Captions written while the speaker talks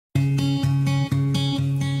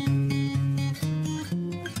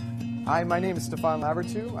Hi, my name is Stéphane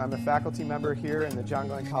Lavertu. I'm a faculty member here in the John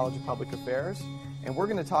Glenn College of Public Affairs, and we're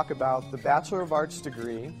going to talk about the Bachelor of Arts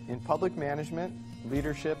degree in Public Management,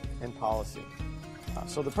 Leadership, and Policy.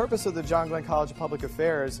 So the purpose of the John Glenn College of Public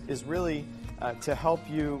Affairs is really to help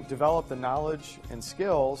you develop the knowledge and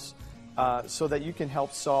skills so that you can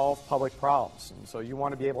help solve public problems. And so you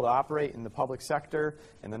want to be able to operate in the public sector,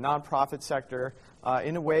 in the nonprofit sector,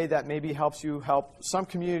 in a way that maybe helps you help some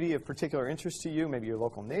community of particular interest to you, maybe your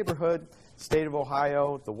local neighborhood, state of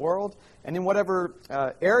Ohio, the world, and in whatever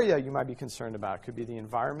area you might be concerned about. It could be the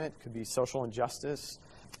environment, it could be social injustice,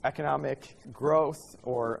 economic growth,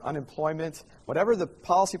 or unemployment. Whatever the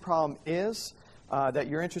policy problem is that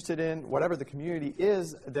you're interested in, whatever the community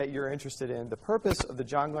is that you're interested in, the purpose of the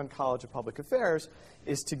John Glenn College of Public Affairs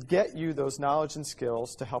is to get you those knowledge and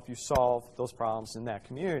skills to help you solve those problems in that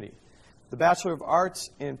community. The Bachelor of Arts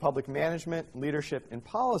in Public Management, Leadership, and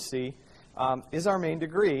Policy is our main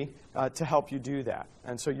degree to help you do that.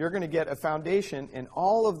 And so you're going to get a foundation in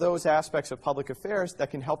all of those aspects of public affairs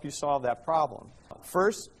that can help you solve that problem.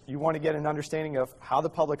 First, you want to get an understanding of how the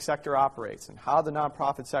public sector operates and how the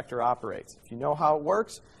nonprofit sector operates. If you know how it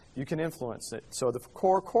works, you can influence it. So the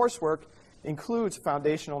core coursework includes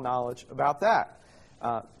foundational knowledge about that.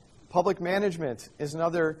 Public management is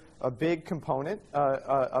another big component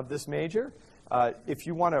of this major. If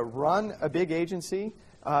you want to run a big agency,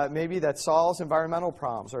 maybe that solves environmental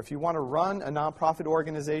problems, or if you want to run a nonprofit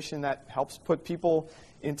organization that helps put people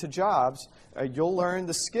into jobs, you'll learn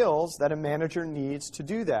the skills that a manager needs to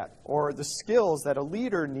do that, or the skills that a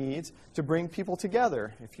leader needs to bring people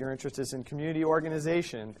together. If you're interested in community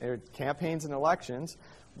organization, campaigns and elections,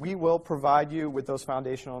 we will provide you with those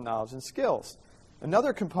foundational knowledge and skills.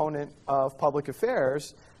 Another component of public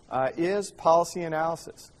affairs is policy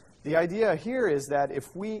analysis. The idea here is that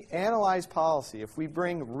if we analyze policy, if we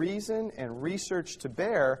bring reason and research to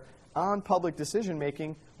bear on public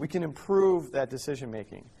decision-making, we can improve that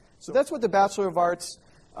decision-making. So that's what the Bachelor of Arts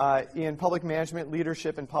in Public Management,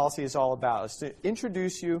 Leadership, and Policy is all about, is to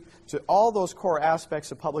introduce you to all those core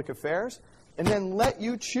aspects of public affairs and then let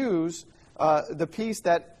you choose the piece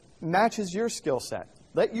that matches your skill set.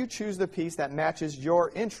 Let you choose the piece that matches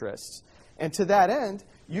your interests. And to that end,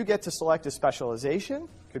 you get to select a specialization.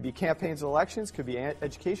 Could be campaigns and elections, could be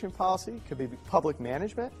education policy, could be public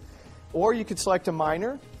management. Or you could select a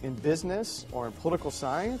minor in business or in political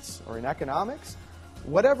science or in economics.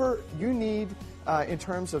 Whatever you need in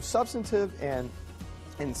terms of substantive and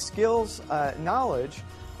skills knowledge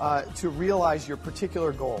to realize your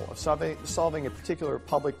particular goal of solving a particular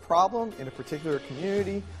public problem in a particular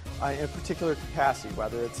community in a particular capacity,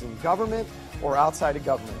 whether it's in government or outside of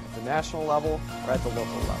government, at the national level or at the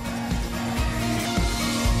local level.